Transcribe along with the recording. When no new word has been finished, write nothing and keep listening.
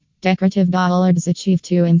Decorative bollards achieve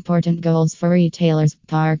two important goals for retailers,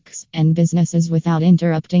 parks, and businesses without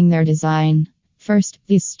interrupting their design. First,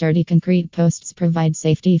 these sturdy concrete posts provide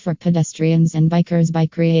safety for pedestrians and bikers by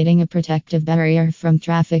creating a protective barrier from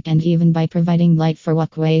traffic and even by providing light for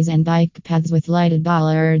walkways and bike paths with lighted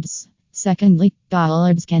bollards. Secondly,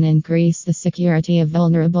 bollards can increase the security of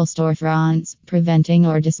vulnerable storefronts, preventing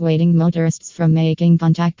or dissuading motorists from making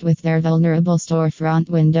contact with their vulnerable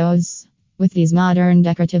storefront windows. With these modern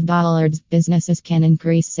decorative bollards, businesses can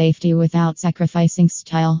increase safety without sacrificing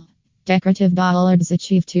style. Decorative bollards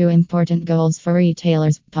achieve two important goals for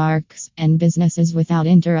retailers, parks, and businesses without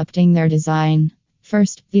interrupting their design.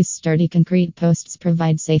 First, these sturdy concrete posts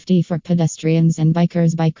provide safety for pedestrians and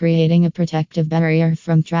bikers by creating a protective barrier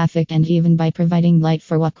from traffic and even by providing light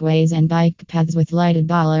for walkways and bike paths with lighted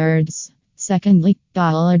bollards. Secondly,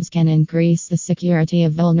 bollards can increase the security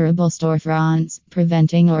of vulnerable storefronts,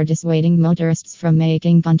 preventing or dissuading motorists from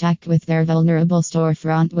making contact with their vulnerable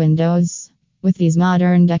storefront windows. With these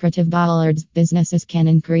modern decorative bollards, businesses can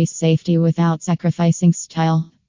increase safety without sacrificing style.